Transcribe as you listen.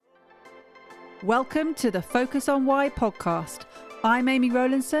Welcome to the Focus on Why podcast. I'm Amy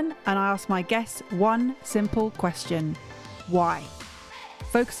Rowlandson and I ask my guests one simple question. Why?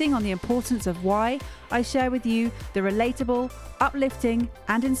 Focusing on the importance of why, I share with you the relatable, uplifting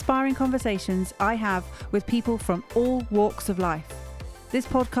and inspiring conversations I have with people from all walks of life. This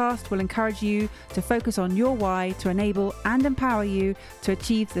podcast will encourage you to focus on your why to enable and empower you to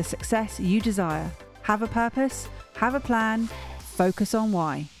achieve the success you desire. Have a purpose, have a plan, focus on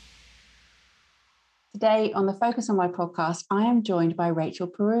why. Today on the Focus on Why podcast, I am joined by Rachel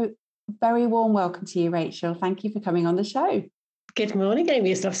Peru. Very warm welcome to you, Rachel. Thank you for coming on the show. Good morning,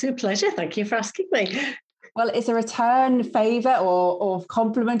 Amy. It's an absolute pleasure. Thank you for asking me. Well, it's a return favour or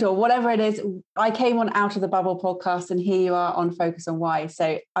compliment or whatever it is. I came on Out of the Bubble podcast and here you are on Focus on Why.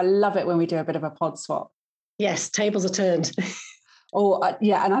 So I love it when we do a bit of a pod swap. Yes, tables are turned.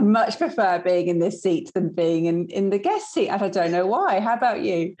 Yeah, and I much prefer being in this seat than being in the guest seat. And I don't know why. How about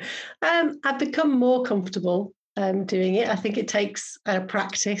you? I've become more comfortable doing it. I think it takes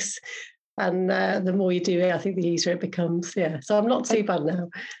practice. And the more you do it, I think the easier it becomes. Yeah, so I'm not too bad now.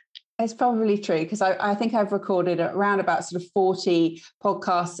 It's probably true because I think I've recorded around about sort of 40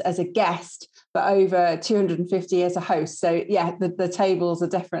 podcasts as a guest, but over 250 as a host. So yeah, the tables are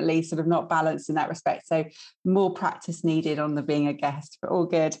definitely sort of not balanced in that respect. So more practice needed on the being a guest, but all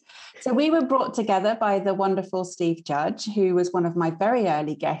good. So we were brought together by the wonderful Steve Judge, who was one of my very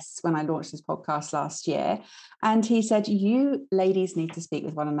early guests when I launched this podcast last year. And he said, you ladies need to speak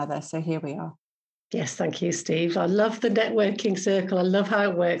with one another. So here we are. Yes, thank you, Steve. I love the networking circle. I love how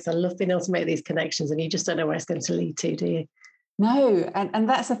it works. I love being able to make these connections and you just don't know where it's going to lead to, do you? No, and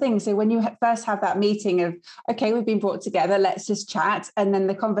that's the thing. So when you first have that meeting of, okay, we've been brought together, let's just chat. And then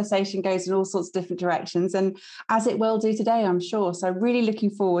the conversation goes in all sorts of different directions. And as it will do today, I'm sure. So really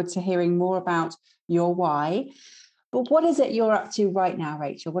looking forward to hearing more about your why. But what is it you're up to right now,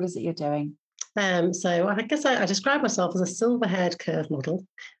 Rachel? What is it you're doing? So I guess I describe myself as a silver-haired curve model.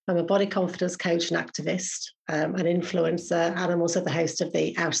 I'm a body confidence coach and activist, an influencer, and I'm also the host of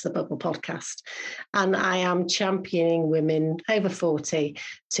the Out of the Bubble podcast. And I am championing women over 40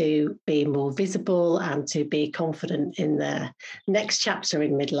 to be more visible and to be confident in their next chapter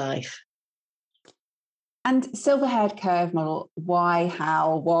in midlife. And silver-haired curve model, why,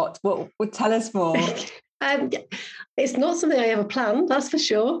 how, what tell us more. It's not something I ever planned, that's for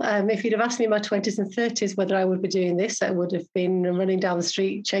sure. If you'd have asked me in my 20s and 30s whether I would be doing this, I would have been running down the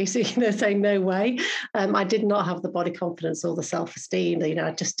street chasing, saying no way. I did not have the body confidence or the self-esteem.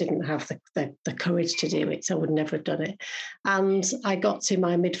 I just didn't have the courage to do it, so I would never have done it. And I got to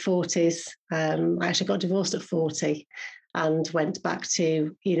my mid-40s. I actually got divorced at 40 and went back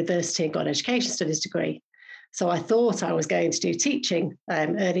to university and got an education studies degree. So I thought I was going to do teaching,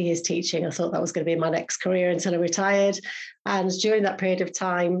 early years teaching. I thought that was going to be my next career until I retired. And during that period of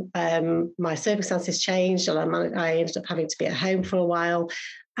time, my circumstances changed and I ended up having to be at home for a while.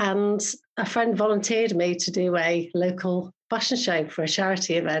 And a friend volunteered me to do a local fashion show for a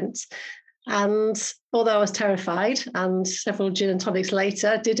charity event. And although I was terrified and several gin and tonics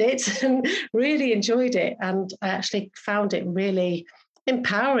later did it and really enjoyed it. And I actually found it really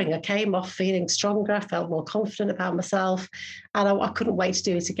empowering. I came off feeling stronger. I felt more confident about myself and I couldn't wait to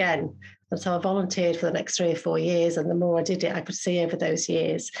do it again. And so I volunteered for the next 3 or 4 years. And the more I did it, I could see over those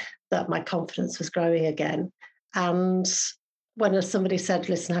years that my confidence was growing again. And when somebody said,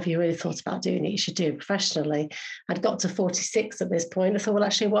 listen, have you really thought about doing it? You should do it professionally. I'd got to 46 at this point. I thought, well,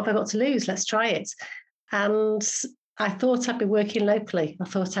 actually, what have I got to lose? Let's try it. And I thought I'd be working locally. I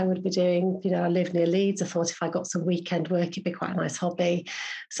thought I would be doing, I live near Leeds. I thought if I got some weekend work, it'd be quite a nice hobby.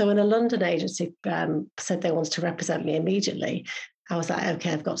 So when a London agency said they wanted to represent me immediately, I was like,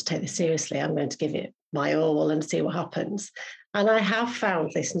 okay, I've got to take this seriously. I'm going to give it my all and see what happens. And I have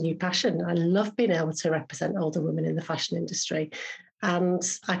found this new passion. I love being able to represent older women in the fashion industry. And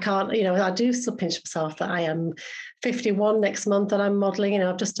I can't, I do still pinch myself that I am 51 next month and I'm modelling.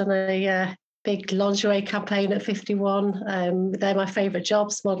 I've just done a big lingerie campaign at 51. They're my favourite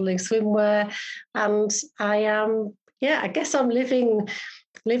jobs, modelling swimwear. And I am, I guess I'm living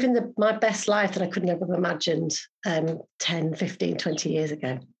my best life that I could never have imagined 10, 15, 20 years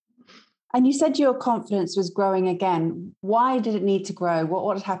ago. And you said your confidence was growing again. Why did it need to grow?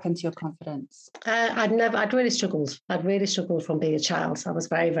 What had happened to your confidence? I'd really struggled. I'd really struggled from being a child. I was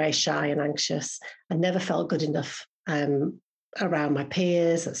very, very shy and anxious. I never felt good enough around my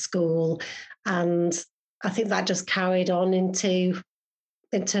peers at school. And I think that just carried on into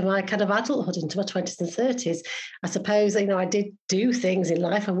my kind of adulthood, into my 20s and 30s. I suppose, I did do things in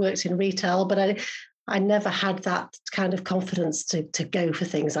life. I worked in retail, but I never had that kind of confidence to go for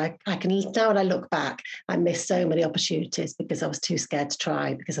things. I can, now when I look back, I missed so many opportunities because I was too scared to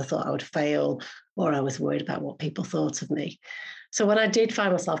try, because I thought I would fail, or I was worried about what people thought of me. So when I did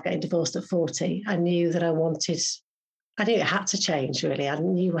find myself getting divorced at 40, I knew that I knew it had to change, really. I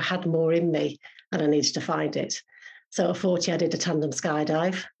knew I had more in me and I needed to find it. So at 40, I did a tandem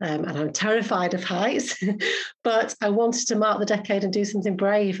skydive, and I'm terrified of heights, but I wanted to mark the decade and do something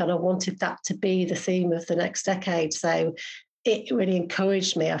brave, and I wanted that to be the theme of the next decade. So it really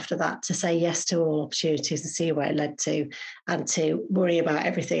encouraged me after that to say yes to all opportunities and see where it led to, and to worry about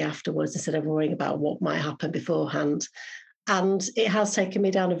everything afterwards instead of worrying about what might happen beforehand. And it has taken me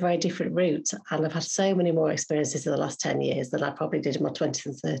down a very different route, and I've had so many more experiences in the last 10 years than I probably did in my 20s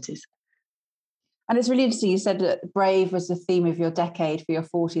and 30s. And it's really interesting. You said that brave was the theme of your decade for your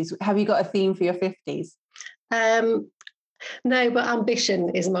 40s. Have you got a theme for your 50s? No, but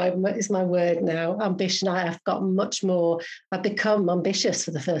ambition is my word now. Ambition. I've got much more. I've become ambitious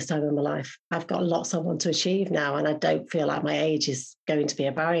for the first time in my life. I've got lots I want to achieve now, and I don't feel like my age is going to be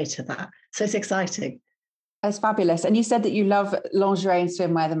a barrier to that. So it's exciting. It's fabulous. And you said that you love lingerie and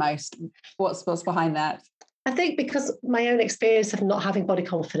swimwear the most. What's behind that? I think because my own experience of not having body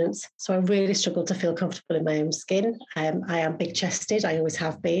confidence. So I really struggled to feel comfortable in my own skin. I am big chested. I always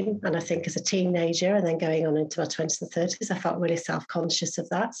have been. And I think as a teenager and then going on into my 20s and 30s, I felt really self-conscious of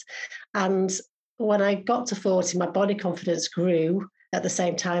that. And when I got to 40, my body confidence grew at the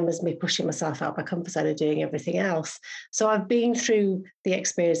same time as me pushing myself out of my comfort zone and doing everything else. So I've been through the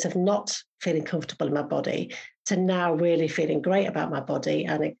experience of not feeling comfortable in my body to now really feeling great about my body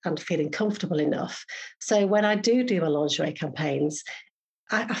and feeling comfortable enough. So when I do my lingerie campaigns,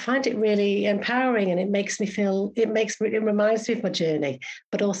 I find it really empowering, and it reminds me of my journey,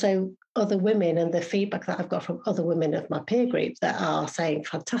 but also other women and the feedback that I've got from other women of my peer group that are saying,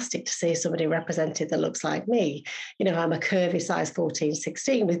 fantastic to see somebody represented that looks like me. You know, I'm a curvy size 14,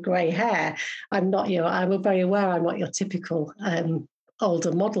 16 with grey hair. I'm very aware I'm not your typical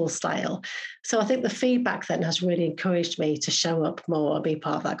older model style. So I think the feedback then has really encouraged me to show up more and be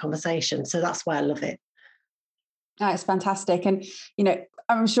part of that conversation. So that's why I love it. That's fantastic. And, you know,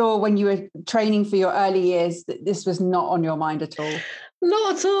 I'm sure when you were training for your early years, this was not on your mind at all.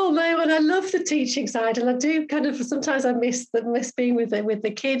 Not at all, no. And I love the teaching side, and I do sometimes I miss being with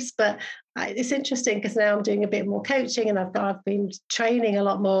the kids. But it's interesting because now I'm doing a bit more coaching, and I've been training a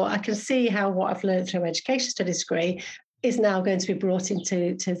lot more. I can see how what I've learned through education studies degree is now going to be brought into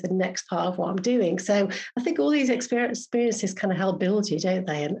the next part of what I'm doing. So I think all these experiences kind of help build you, don't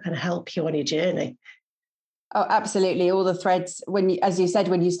they, and help you on your journey. Oh, absolutely. All the threads, as you said,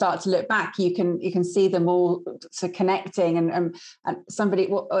 when you start to look back, you can see them all connecting. And somebody,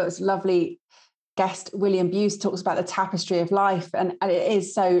 it's a lovely guest, William Buse, talks about the tapestry of life. And it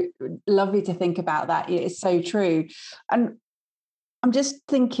is so lovely to think about that. It is so true. And I'm just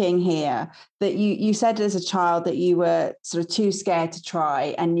thinking here that you said as a child that you were sort of too scared to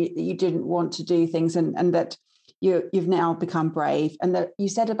try, and you didn't want to do things, and that you've now become brave, and that you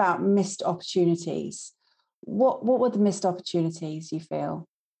said about missed opportunities. What were the missed opportunities you feel?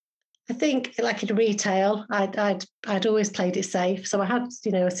 I think, like in retail, I'd always played it safe. So I had,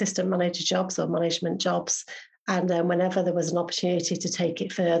 assistant manager jobs or management jobs, and then whenever there was an opportunity to take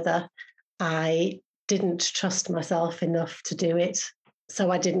it further, I didn't trust myself enough to do it.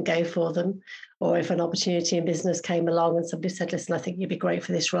 So I didn't go for them. Or if an opportunity in business came along and somebody said, listen, I think you'd be great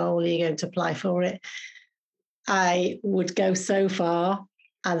for this role, are you going to apply for it? I would go so far,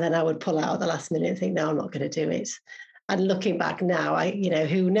 and then I would pull out at the last minute and think, no, I'm not going to do it. And looking back now,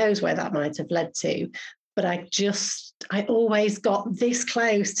 who knows where that might have led to, but I always got this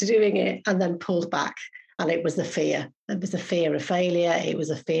close to doing it and then pulled back. And it was the fear. It was a fear of failure. It was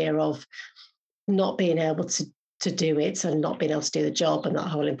a fear of not being able to do it and not being able to do the job, and that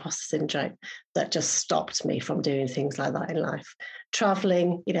whole imposter syndrome that just stopped me from doing things like that in life.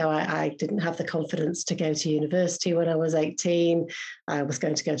 Traveling, I didn't have the confidence to go to university when I was 18. I was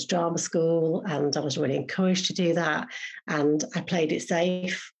going to go to drama school, and I was really encouraged to do that. And I played it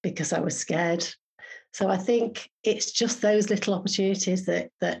safe because I was scared. So I think it's just those little opportunities that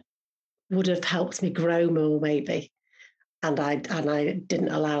would have helped me grow more, maybe. And I didn't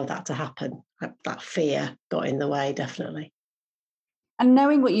allow that to happen. That fear got in the way, definitely. And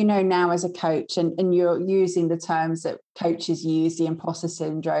knowing what you know now as a coach, and you're using the terms that coaches use, the imposter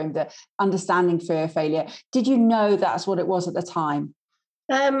syndrome, the understanding fear of failure, did you know that's what it was at the time?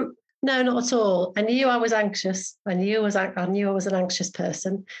 No, not at all. I knew I was anxious. I knew I was an anxious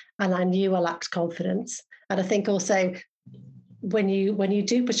person, and I knew I lacked confidence. And I think also when you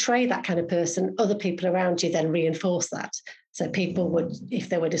do portray that kind of person, other people around you then reinforce that. So people would, if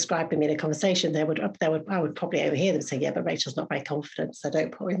they were describing me in a conversation, I would probably overhear them say, yeah, but Rachel's not very confident, so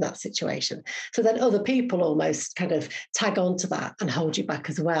don't put her in that situation. So then other people almost kind of tag on to that and hold you back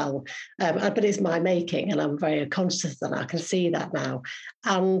as well. But it's my making, and I'm very conscious of that. I can see that now.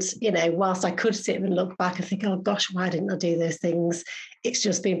 And, whilst I could sit and look back and think, oh gosh, why didn't I do those things? It's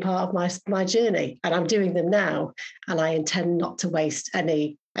just been part of my journey, and I'm doing them now. And I intend not to waste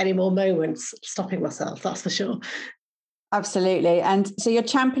any more moments stopping myself, that's for sure. Absolutely. And so you're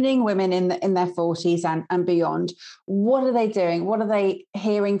championing women in their 40s and beyond. What are they doing? What are they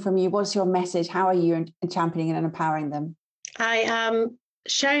hearing from you? What's your message? How are you championing and empowering them? I am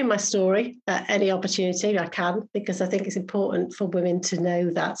sharing my story at any opportunity I can, because I think it's important for women to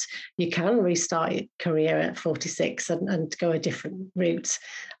know that you can restart your career at 46 and go a different route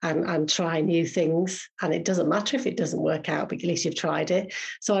and try new things. And it doesn't matter if it doesn't work out, but at least you've tried it.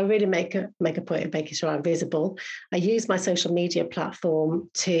 So I really make a point of making sure I'm visible. I use my social media platform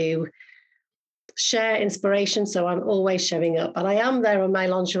to share inspiration, so I'm always showing up, and I am there in my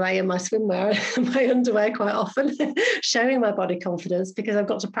lingerie and my swimwear and my underwear quite often showing my body confidence, because I've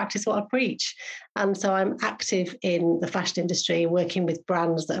got to practice what I preach. And so I'm active in the fashion industry, working with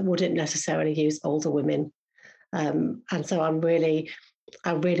brands that wouldn't necessarily use older women, and so I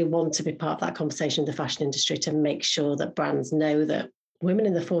really want to be part of that conversation in the fashion industry, to make sure that brands know that women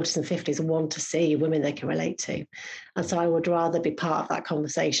in the 40s and 50s want to see women they can relate to. And so I would rather be part of that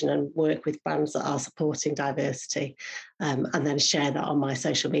conversation and work with brands that are supporting diversity, and then share that on my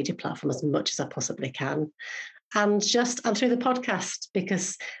social media platform as much as I possibly can. And through the podcast,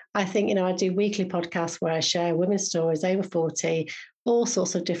 because I think, I do weekly podcasts where I share women's stories over 40, all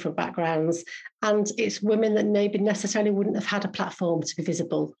sorts of different backgrounds. And it's women that maybe necessarily wouldn't have had a platform to be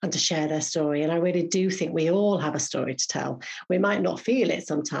visible and to share their story. And I really do think we all have a story to tell. We might not feel it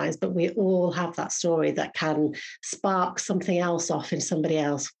sometimes, but we all have that story that can spark something else off in somebody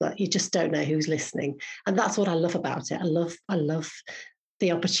else, but you just don't know who's listening. And that's what I love about it. I love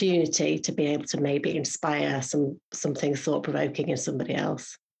the opportunity to be able to maybe inspire something thought-provoking in somebody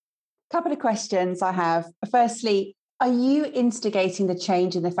else. Couple of questions I have. Firstly, are you instigating the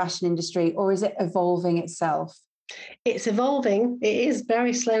change in the fashion industry, or is it evolving itself? It's evolving. It is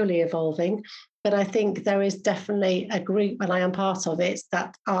very slowly evolving, but I think there is definitely a group, and I am part of it,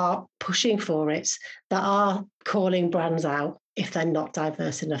 that are pushing for it, that are calling brands out if they're not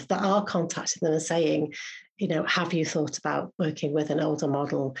diverse enough, that are contacting them and saying, have you thought about working with an older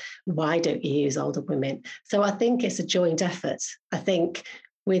model? Why don't you use older women? So I think it's a joint effort. I think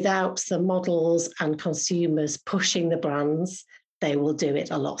without the models and consumers pushing the brands, they will do it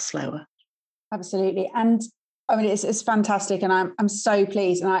a lot slower. Absolutely. And I mean, it's fantastic, and I'm so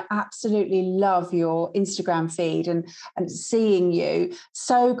pleased, and I absolutely love your Instagram feed and seeing you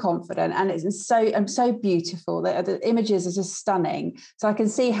so confident, and it's so beautiful. The images are just stunning. So I can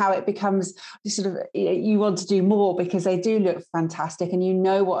see how it becomes sort of, you want to do more because they do look fantastic, and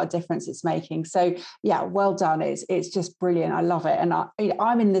what a difference it's making. So yeah, well done. It's just brilliant. I love it, and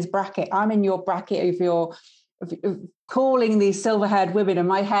I'm in this bracket. I'm in your bracket of calling these silver-haired women, and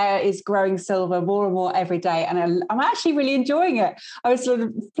my hair is growing silver more and more every day, and I'm actually really enjoying it. I was sort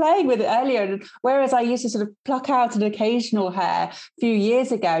of playing with it earlier, and whereas I used to sort of pluck out an occasional hair a few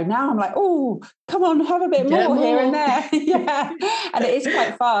years ago, now I'm like, oh, come on, have a bit more here and there. Yeah, and it is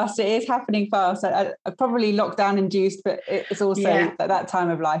quite fast. It is happening fast. I probably lockdown induced, but it's also that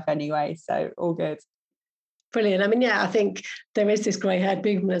time of life anyway, so all good. Brilliant. I mean, I think there is this grey-haired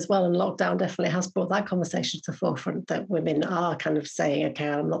movement as well, and lockdown definitely has brought that conversation to the forefront, that women are kind of saying, okay,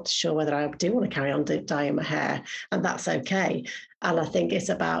 I'm not sure whether I do want to carry on dyeing my hair, and that's okay. And I think it's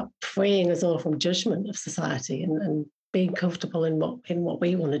about freeing us all from judgment of society and being comfortable in what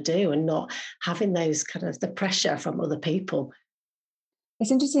we want to do, and not having those kind of the pressure from other people. It's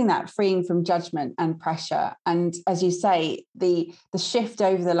interesting, that freeing from judgment and pressure. And as you say, the shift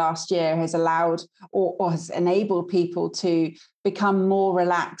over the last year has allowed or has enabled people to become more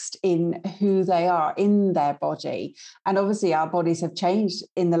relaxed in who they are in their body. And obviously our bodies have changed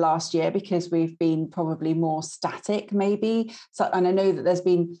in the last year because we've been probably more static maybe. So, and I know that there's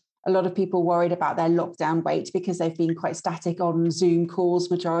been a lot of people worried about their lockdown weight because they've been quite static on Zoom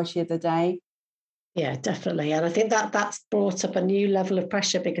calls majority of the day. Yeah, definitely. And I think that's brought up a new level of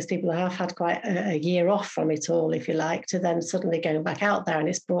pressure, because people have had quite a year off from it all, if you like, to then suddenly going back out there. And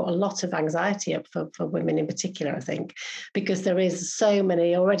it's brought a lot of anxiety up for women in particular, I think, because there is so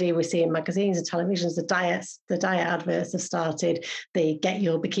many already. We see in magazines and televisions, the diet adverts have started, the get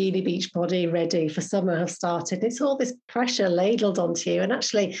your bikini beach body ready for summer have started. It's all this pressure ladled onto you. And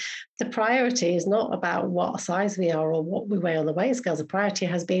actually, the priority is not about what size we are or what we weigh on the weigh scales. The priority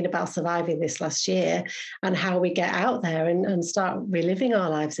has been about surviving this last year year, and how we get out there and start reliving our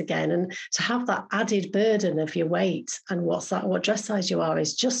lives again. And to have that added burden of your weight and what dress size you are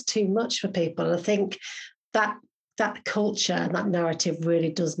is just too much for people. And I think that culture and that narrative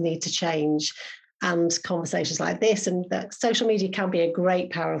really does need to change. And conversations like this, and that social media can be a great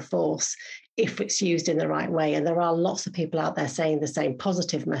power of force if it's used in the right way. And there are lots of people out there saying the same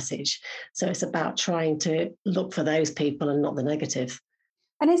positive message. So it's about trying to look for those people and not the negative.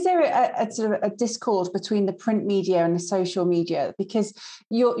 And is there a sort of a discord between the print media and the social media? Because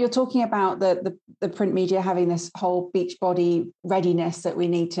you're talking about the print media having this whole beach body readiness that we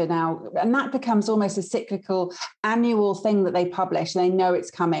need to now, and that becomes almost a cyclical annual thing that they publish. They know it's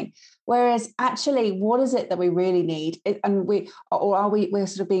coming. Whereas actually, what is it that we really need? And we're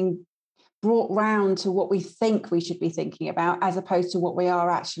sort of being brought round to what we think we should be thinking about as opposed to what we are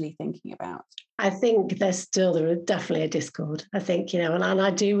actually thinking about? I think there is definitely a discord. I think, and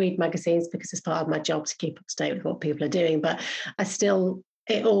I do read magazines because it's part of my job to keep up to date with what people are doing, but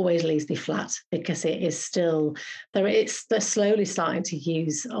it always leaves me flat because it is still they're slowly starting to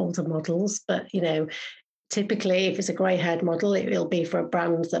use older models, but typically, if it's a grey-haired model, it will be for a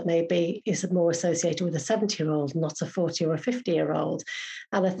brand that maybe is more associated with a 70-year-old, not a 40 or a 50-year-old.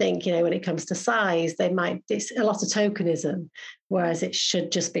 And I think, when it comes to size, it's a lot of tokenism, whereas it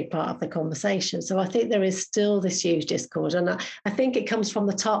should just be part of the conversation. So I think there is still this huge discord. And I think it comes from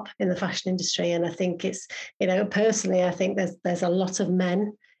the top in the fashion industry. And I think it's, personally, I think there's a lot of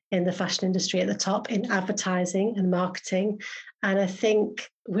men in the fashion industry at the top in advertising and marketing. And I think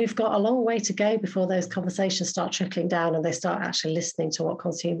we've got a long way to go before those conversations start trickling down and they start actually listening to what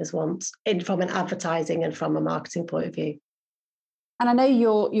consumers want from an advertising and from a marketing point of view. And I know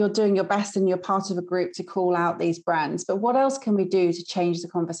you're doing your best and you're part of a group to call out these brands, but what else can we do to change the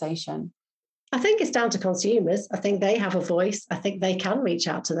conversation? I think it's down to consumers. I think they have a voice. I think they can reach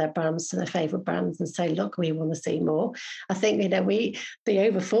out to their brands, to their favourite brands and say, look, we want to see more. I think, the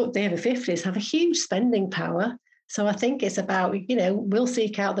over 50s have a huge spending power. So I think it's about, we'll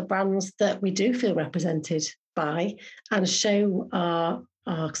seek out the brands that we do feel represented by and show our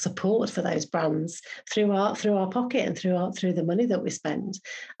support for those brands through our pocket and through the money that we spend,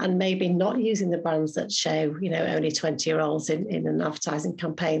 and maybe not using the brands that show only 20-year-olds in an advertising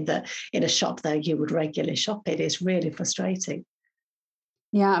campaign that in a shop that you would regularly shop. It is really frustrating.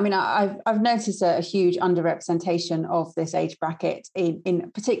 Yeah, I mean, I've noticed a huge underrepresentation of this age bracket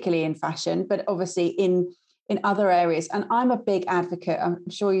in particularly in fashion, but obviously in other areas. And I'm a big advocate, I'm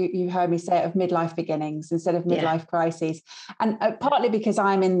sure you heard me say it, of midlife beginnings instead of midlife crises. And partly because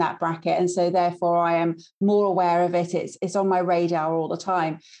I'm in that bracket. And so therefore I am more aware of it. It's on my radar all the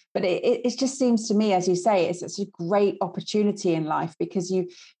time. But it just seems to me, as you say, it's a great opportunity in life because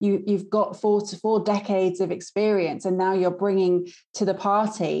you've got 4 decades of experience. And now you're bringing to the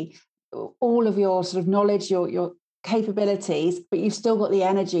party all of your sort of knowledge, your capabilities, but you've still got the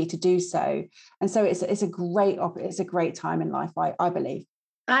energy to do so. And so it's a great time in life, I believe.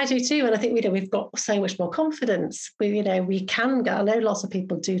 I do too. And I think we've got so much more confidence. We can go. I know lots of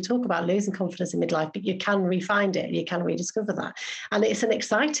people do talk about losing confidence in midlife, but you can re-find it. You can rediscover that. And it's an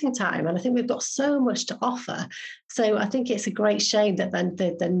exciting time. And I think we've got so much to offer. So I think it's a great shame that then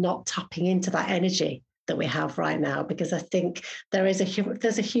they're not tapping into that energy that we have right now, because I think there's a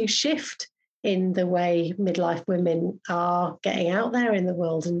huge shift in the way midlife women are getting out there in the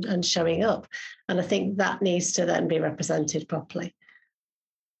world and showing up. And I think that needs to then be represented properly.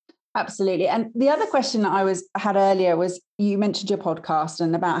 Absolutely. And the other question that I had earlier was, you mentioned your podcast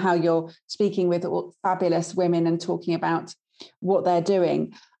and about how you're speaking with fabulous women and talking about what they're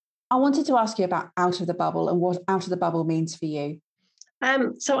doing. I wanted to ask you about Out of the Bubble and what Out of the Bubble means for you.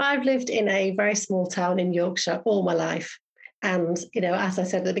 So I've lived in a very small town in Yorkshire all my life. And, as I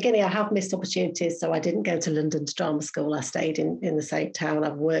said at the beginning, I have missed opportunities. So I didn't go to London to drama school. I stayed in the same town.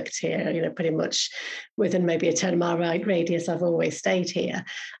 I've worked here, pretty much within maybe a 10-mile radius. I've always stayed here.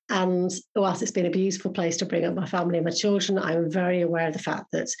 And whilst it's been a beautiful place to bring up my family and my children, I'm very aware of the fact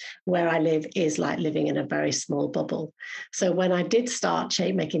that where I live is like living in a very small bubble. So when I did start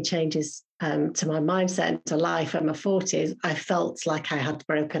making changes to my mindset and to life in my 40s, I felt like I had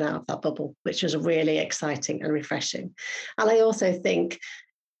broken out of that bubble, which was really exciting and refreshing. And I also think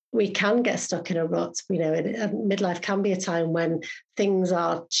we can get stuck in a rut. Midlife can be a time when things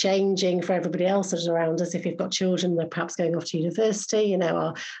are changing for everybody else that's around us. If you've got children, they're perhaps going off to university.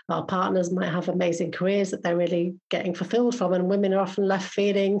 Our partners might have amazing careers that they're really getting fulfilled from, and women are often left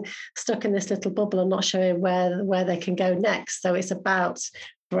feeling stuck in this little bubble and not sure where they can go next. So it's about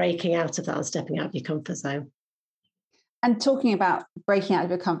breaking out of that and stepping out of your comfort zone. And talking about breaking out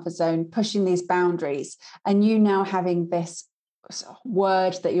of your comfort zone, pushing these boundaries, and you now having this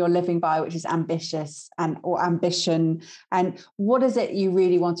word that you're living by, which is ambitious or ambition? And what is it you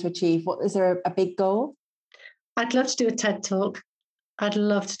really want to achieve? Is there a big goal? I'd love to do a TED Talk. I'd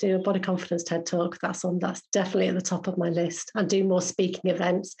love to do a body confidence TED Talk. That's definitely at the top of my list, and do more speaking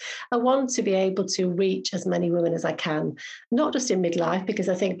events. I want to be able to reach as many women as I can, not just in midlife, because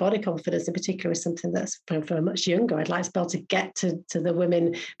I think body confidence in particular is something that's for much younger. I'd like to be able to get to the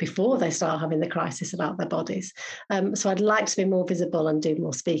women before they start having the crisis about their bodies. So I'd like to be more visible and do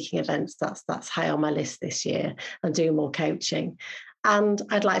more speaking events. That's high on my list this year, and do more coaching. And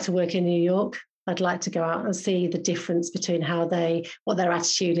I'd like to work in New York. I'd like to go out and see the difference between what their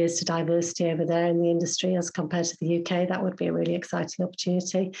attitude is to diversity over there in the industry as compared to the UK. That would be a really exciting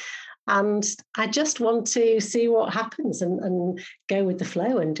opportunity. And I just want to see what happens and go with the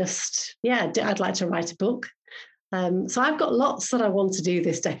flow and just, I'd like to write a book. So I've got lots that I want to do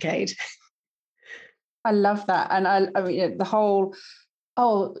this decade. I love that. And I mean, the whole,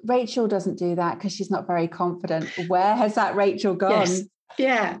 Rachel doesn't do that because she's not very confident. Where has that Rachel gone? Yes.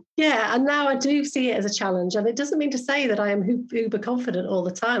 Yeah. And now I do see it as a challenge. And it doesn't mean to say that I am uber confident all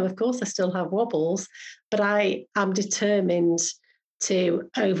the time. Of course, I still have wobbles, but I am determined to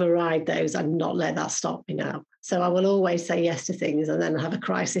override those and not let that stop me now. So I will always say yes to things and then have a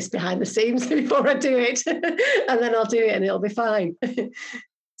crisis behind the scenes before I do it. And then I'll do it and it'll be fine.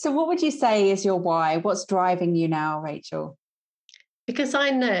 So what would you say is your why? What's driving you now, Rachel? Because I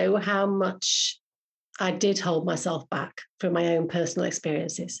know how much I did hold myself back from my own personal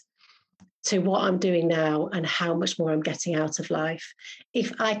experiences to what I'm doing now and how much more I'm getting out of life.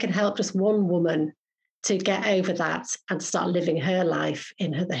 If I can help just one woman to get over that and start living her life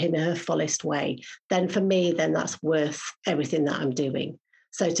in her fullest way, then for me, that's worth everything that I'm doing.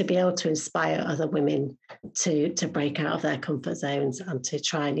 So to be able to inspire other women to break out of their comfort zones and to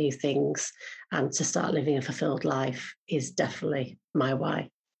try new things and to start living a fulfilled life is definitely my why.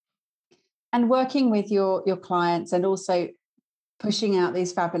 And working with your clients and also pushing out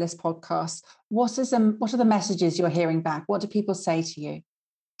these fabulous podcasts, what are the messages you're hearing back? What do people say to you?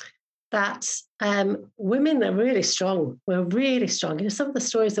 That women are really strong. We're really strong. Some of the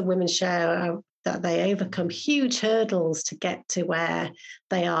stories that women share are that they overcome huge hurdles to get to where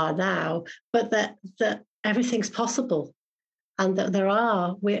they are now, but that everything's possible. And that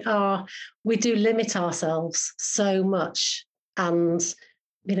we do limit ourselves so much. And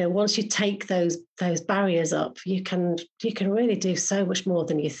once you take those barriers up, you can really do so much more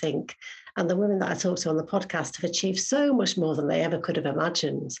than you think. And the women that I talked to on the podcast have achieved so much more than they ever could have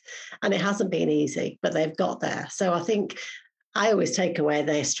imagined. And it hasn't been easy, but they've got there. So I think I always take away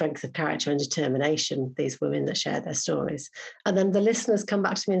their strength of character and determination, these women that share their stories. And then the listeners come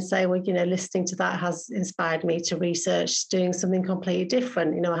back to me and say, well, listening to that has inspired me to research doing something completely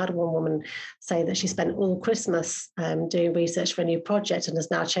different. I had one woman say that she spent all Christmas doing research for a new project and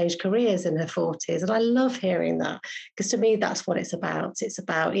has now changed careers in her 40s. And I love hearing that, because to me, that's what it's about. It's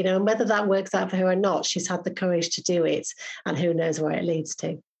about, and whether that works out for her or not, she's had the courage to do it, and who knows where it leads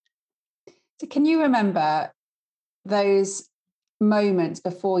to. So can you remember those moments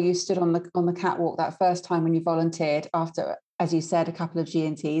before you stood on the catwalk that first time when you volunteered after, as you said, a couple of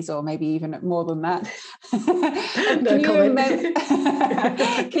G&Ts or maybe even more than that?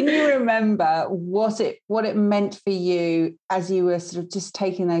 Can you remember what it meant for you as you were sort of just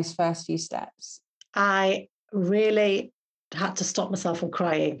taking those first few steps? I really had to stop myself from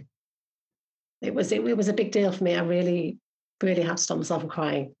crying. It was a big deal for me. I really had to stop myself from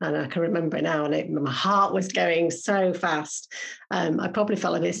crying, and I can remember it now, and my heart was going so fast. I probably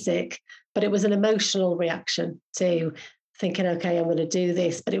felt a bit sick, but it was an emotional reaction to thinking, okay, I'm going to do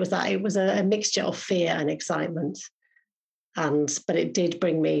this. But it was a mixture of fear and excitement, but it did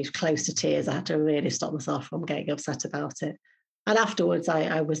bring me close to tears. I had to really stop myself from getting upset about it. And afterwards,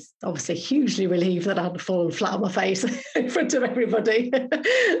 I was obviously hugely relieved that I hadn't fallen flat on my face in front of everybody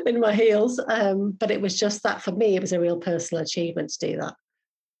in my heels. But it was just that, for me, it was a real personal achievement to do that.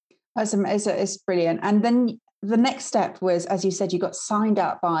 It's brilliant. And then the next step was, as you said, you got signed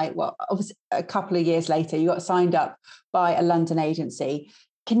up by, obviously a couple of years later, you got signed up by a London agency.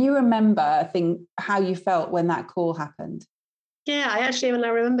 Can you remember how you felt when that call happened? Yeah, I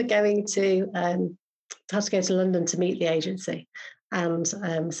remember going to had to go to London to meet the agency, and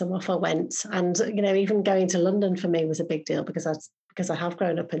so off I went. And even going to London for me was a big deal, because I have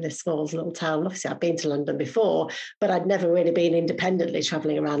grown up in this small little town. Obviously, I've been to London before, but I'd never really been independently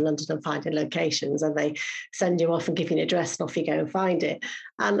travelling around London and finding locations. And they send you off and give you an address, and off you go and find it.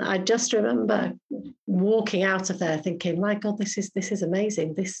 And I just remember walking out of there thinking, my God, this is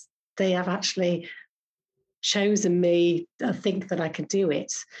amazing. They have actually chosen me. I think that I can do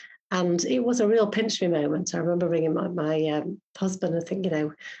it. And it was a real pinch me moment. I remember ringing my husband and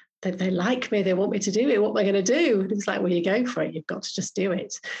thinking, they like me, they want me to do it. What am I going to do? And it's like, well, you go for it. You've got to just do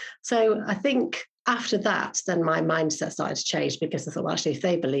it. So I think after that, then my mindset started to change, because I thought, well, actually, if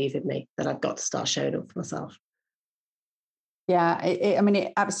they believe in me, then I've got to start showing up for myself. Yeah,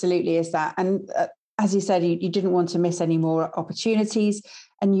 it absolutely is that. And as you said, you didn't want to miss any more opportunities,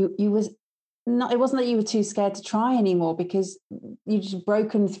 and it wasn't that you were too scared to try anymore, because you'd just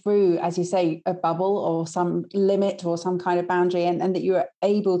broken through, as you say, a bubble or some limit or some kind of boundary, and that you were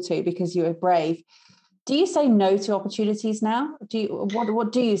able to, because you were brave. Do you say no to opportunities now?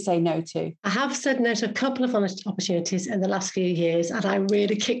 What do you say no to? I have said no to a couple of opportunities in the last few years, and I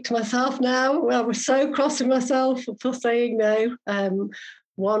really kicked myself now. Well, I was so cross with myself for saying no.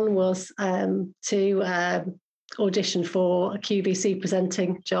 One was to audition for a QVC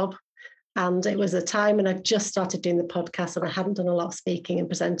presenting job. And it was a time when I just started doing the podcast, and I hadn't done a lot of speaking and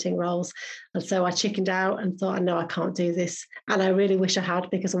presenting roles. And so I chickened out and thought, no, I can't do this. And I really wish I had,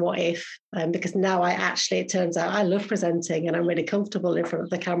 because what if? Because now it turns out I love presenting, and I'm really comfortable in front of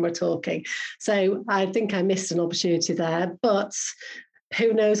the camera talking. So I think I missed an opportunity there. But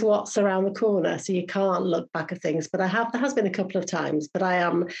who knows what's around the corner? So you can't look back at things. But there has been a couple of times, but I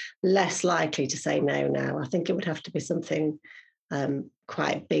am less likely to say no now. I think it would have to be something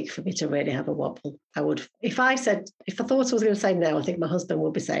quite big for me to really have a wobble. If I thought I was going to say no, I think my husband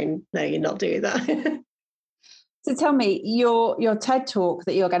will be saying, no, you're not doing that. So tell me, your TED talk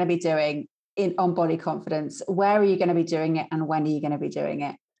that you're going to be doing on body confidence, where are you going to be doing it, and when are you going to be doing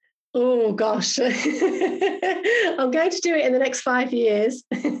it? Oh gosh, I'm going to do it in the next 5 years.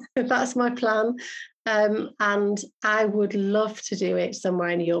 That's my plan. And I would love to do it somewhere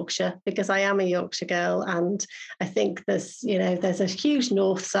in Yorkshire, because I am a Yorkshire girl, and I think there's a huge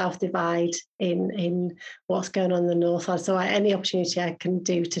north-south divide in what's going on in the north side. So any opportunity I can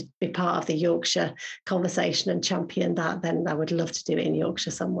do to be part of the Yorkshire conversation and champion that, then I would love to do it in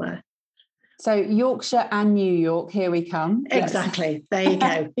Yorkshire somewhere. So Yorkshire and New York, here we come. Exactly. There you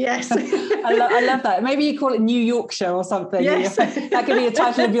go. Yes. I love that. Maybe you call it New Yorkshire or something. Yes. That could be the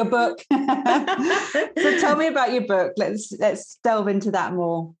title of your book. So tell me about your book. Let's delve into that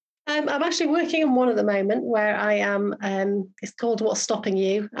more. I'm actually working on one at the moment where I am, it's called What's Stopping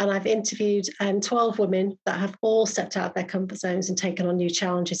You? And I've interviewed 12 women that have all stepped out of their comfort zones and taken on new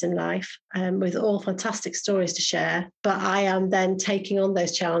challenges in life, with all fantastic stories to share. But I am then taking on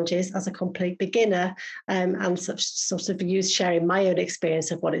those challenges as a complete beginner, and sort of sharing my own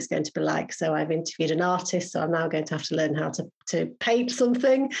experience of what it's going to be like. So I've interviewed an artist, so I'm now going to have to learn how to paint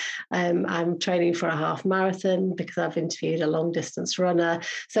something. I'm training for a half marathon because I've interviewed a long distance runner.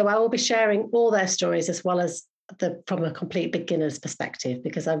 So I will be sharing all their stories, as well as from a complete beginner's perspective,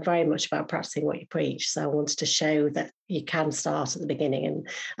 because I'm very much about practicing what you preach. So I wanted to show that you can start at the beginning,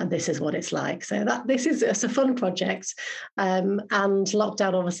 and this is what it's like. So it's a fun project, and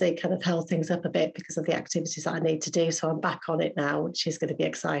lockdown obviously kind of held things up a bit because of the activities that I need to do. So I'm back on it now, which is going to be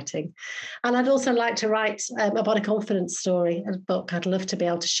exciting. And I'd also like to write a body confidence story, a book. I'd love to be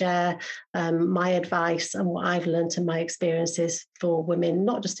able to share my advice and what I've learned and my experiences for women,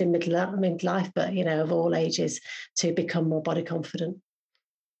 not just in midlife, but of all ages, to become more body confident.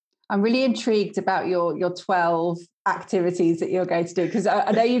 I'm really intrigued about your 12 activities that you're going to do, because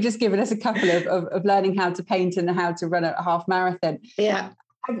I know you've just given us a couple of learning how to paint and how to run a half marathon. Yeah.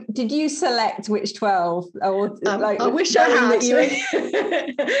 Did you select which 12? Or I wish I had.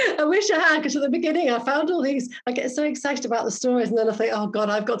 I wish I had, because at the beginning I found all these. I get so excited about the stories, and then I think, oh God,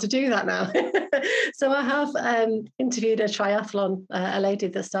 I've got to do that now. So I have interviewed a triathlon, a lady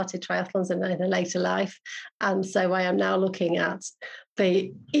that started triathlons in a later life. And so I am now looking at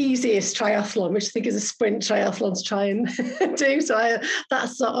the easiest triathlon, which I think is a sprint triathlon, to try and do. So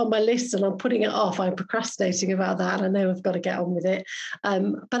that's not on my list, and I'm putting it off. I'm procrastinating about that, and I know I've got to get on with it.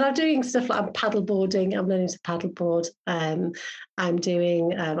 But I'm doing stuff like I'm paddleboarding. I'm learning to paddleboard. I'm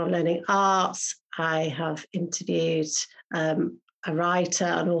learning arts. I have interviewed a writer,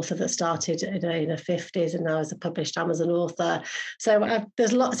 an author that started in her 50s and now is a published Amazon author. So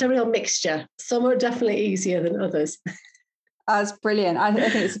it's a real mixture. Some are definitely easier than others. That's brilliant. I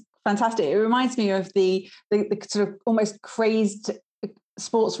think it's fantastic. It reminds me of the sort of almost crazed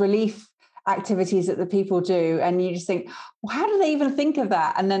sports relief activities that the people do, and you just think, well, how do they even think of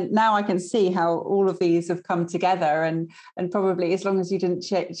that? And then now I can see how all of these have come together, and probably, as long as you didn't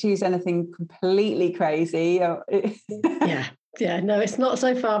choose anything completely crazy. Yeah, Yeah, no, it's not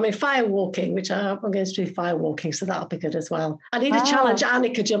so far. I mean, fire walking, which I'm going to do fire walking, so that'll be good as well. I need a Challenge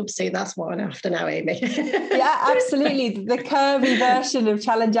Annika jumpsuit. That's what I'm after now, Amy. Yeah, absolutely. The curvy version of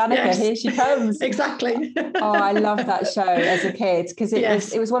Challenge Annika. Yes. Here she comes. Exactly. Oh, I loved that show as a kid because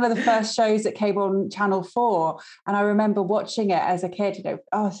it was one of the first shows that came on Channel 4. And I remember watching it as a kid,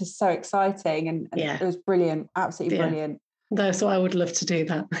 this is so exciting. And it was brilliant, absolutely brilliant. No, so I would love to do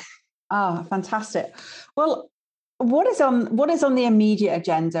that. Fantastic. Well, what is on the immediate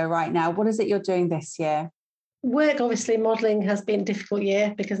agenda right now? What is it you're doing this year? Work, obviously, modelling has been a difficult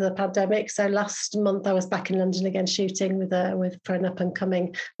year because of the pandemic. So last month I was back in London again shooting for an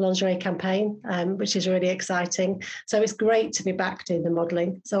up-and-coming lingerie campaign, which is really exciting. So it's great to be back doing the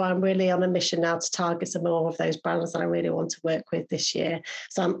modelling. So I'm really on a mission now to target some more of those brands that I really want to work with this year.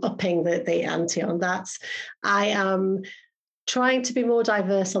 So I'm upping the ante on that. I am trying to be more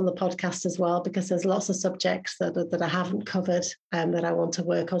diverse on the podcast as well, because there's lots of subjects that I haven't covered that I want to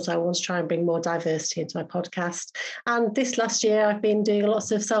work on. So I want to try and bring more diversity into my podcast. And this last year, I've been doing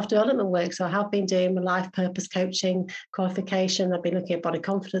lots of self-development work. So I have been doing my life purpose coaching qualification. I've been looking at body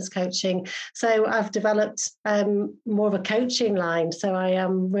confidence coaching. So I've developed more of a coaching line. So I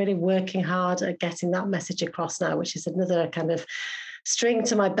am really working hard at getting that message across now, which is another kind of string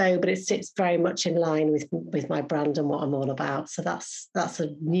to my bow, but it sits very much in line with my brand and what I'm all about. So that's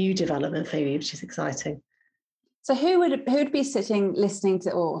a new development for me, which is exciting. So who would be sitting, listening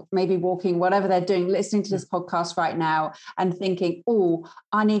to, or maybe walking, whatever they're doing, listening to this podcast right now and thinking, oh,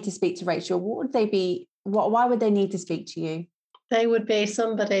 I need to speak to Rachel? What would they be? Why would they need to speak to you? They would be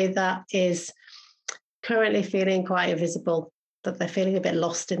somebody that is currently feeling quite invisible, that they're feeling a bit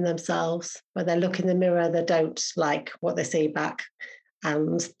lost in themselves, where they look in the mirror, they don't like what they see back,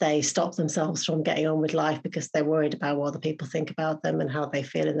 and they stop themselves from getting on with life because they're worried about what other people think about them and how they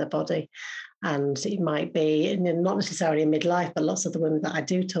feel in their body. And it might be not necessarily in midlife, but lots of the women that I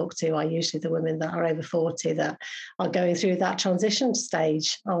do talk to are usually the women that are over 40 that are going through that transition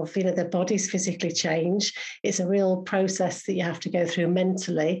stage of, their bodies physically change. It's a real process that you have to go through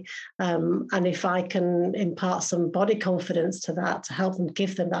mentally. And if I can impart some body confidence to that, to help them,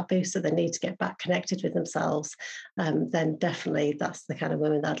 give them that boost that they need to get back connected with themselves, then definitely that's the kind of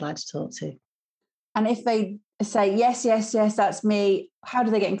women that I'd like to talk to. And if they say, yes, that's me, how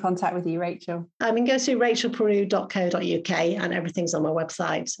do they get in contact with you, Rachel? Go to rachelperu.co.uk and everything's on my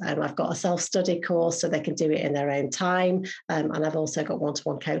website. I've got a self-study course so they can do it in their own time. And I've also got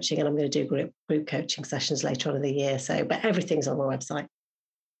one-to-one coaching, and I'm going to do group coaching sessions later on in the year. But everything's on my website.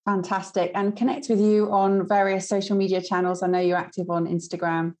 Fantastic. And connect with you on various social media channels. I know you're active on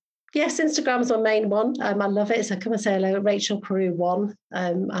Instagram. Yes, Instagram's my main one. I love it. So come and say hello, Rachel Peru 1.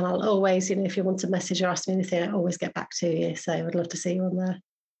 And I'll always, if you want to message or ask me anything, I always get back to you. So I'd love to see you on there.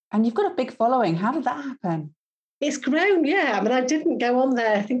 And you've got a big following. How did that happen? It's grown, yeah. I didn't go on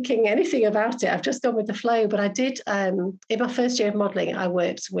there thinking anything about it. I've just gone with the flow. But I did, in my first year of modelling, I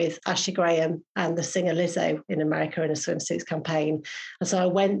worked with Ashley Graham and the singer Lizzo in America in a swimsuits campaign. And so I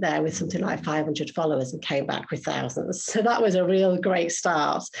went there with something like 500 followers and came back with thousands. So that was a real great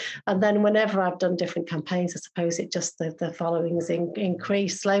start. And then whenever I've done different campaigns, I suppose it just, the followings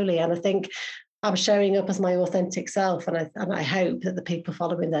increased slowly. And I think I'm showing up as my authentic self, and I hope that the people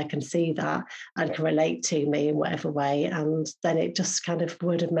following there can see that and can relate to me in whatever way, and then it just kind of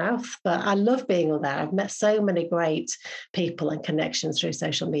word of mouth. But I love being on there. I've met so many great people and connections through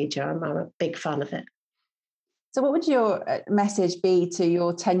social media. I'm a big fan of it. So what would your message be to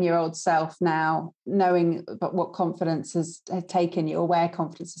your 10-year-old self now, knowing what confidence has taken you, or where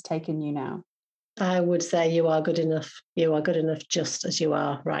confidence has taken you now? I would say you are good enough. You are good enough just as you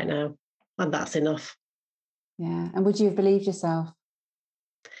are right now. And that's enough. Yeah. And would you have believed yourself?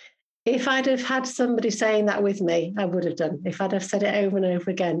 If I'd have had somebody saying that with me, I would have done. If I'd have said it over and over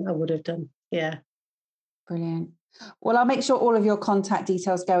again, I would have done. Yeah. Brilliant. Well, I'll make sure all of your contact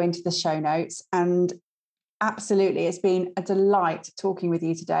details go into the show notes. And absolutely, it's been a delight talking with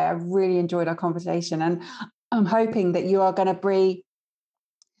you today. I really enjoyed our conversation. And I'm hoping that you are going to be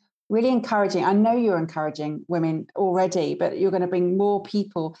really encouraging. I know you're encouraging women already, but you're going to bring more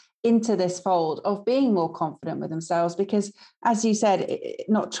people into this fold of being more confident with themselves, because as you said,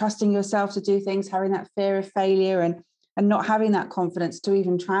 not trusting yourself to do things, having that fear of failure and not having that confidence to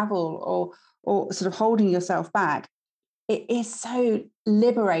even travel or sort of holding yourself back. It is so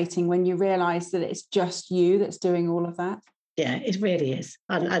liberating when you realize that it's just you that's doing all of that. Yeah, it really is.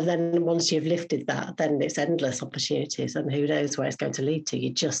 And then once you've lifted that, then it's endless opportunities, and who knows where it's going to lead to.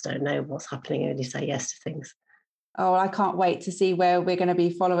 You just don't know what's happening when you say yes to things. Oh, I can't wait to see where we're going to be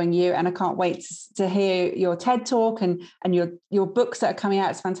following you. And I can't wait to hear your TED Talk and your books that are coming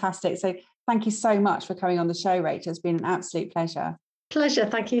out. It's fantastic. So thank you so much for coming on the show, Rachel. It's been an absolute pleasure. Pleasure.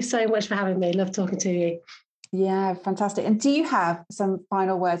 Thank you so much for having me. Love talking to you. Yeah, fantastic. And do you have some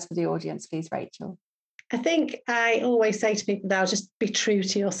final words for the audience, please, Rachel? I think I always say to people now, just be true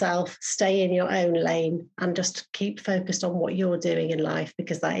to yourself, stay in your own lane, and just keep focused on what you're doing in life,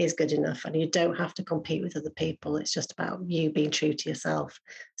 because that is good enough and you don't have to compete with other people. It's just about you being true to yourself.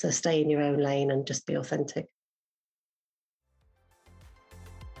 So stay in your own lane and just be authentic.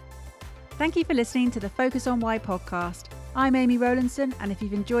 Thank you for listening to the Focus on Why podcast. I'm Amy Rowlandson, and if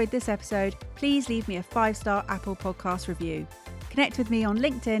you've enjoyed this episode, please leave me a 5-star Apple Podcast review. Connect with me on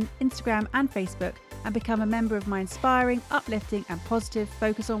LinkedIn, Instagram and Facebook, and become a member of my inspiring, uplifting and positive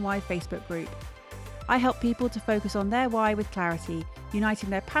Focus on Why Facebook group. I help people to focus on their why with clarity, uniting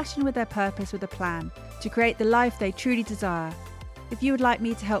their passion with their purpose with a plan to create the life they truly desire. If you would like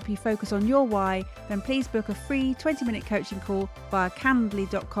me to help you focus on your why, then please book a free 20-minute coaching call via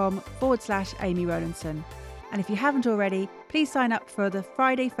calendly.com/Amy Rowlandson. And if you haven't already, please sign up for the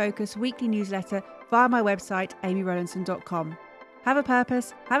Friday Focus weekly newsletter via my website, amyrowlandson.com. Have a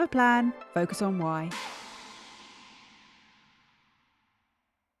purpose, have a plan, focus on why.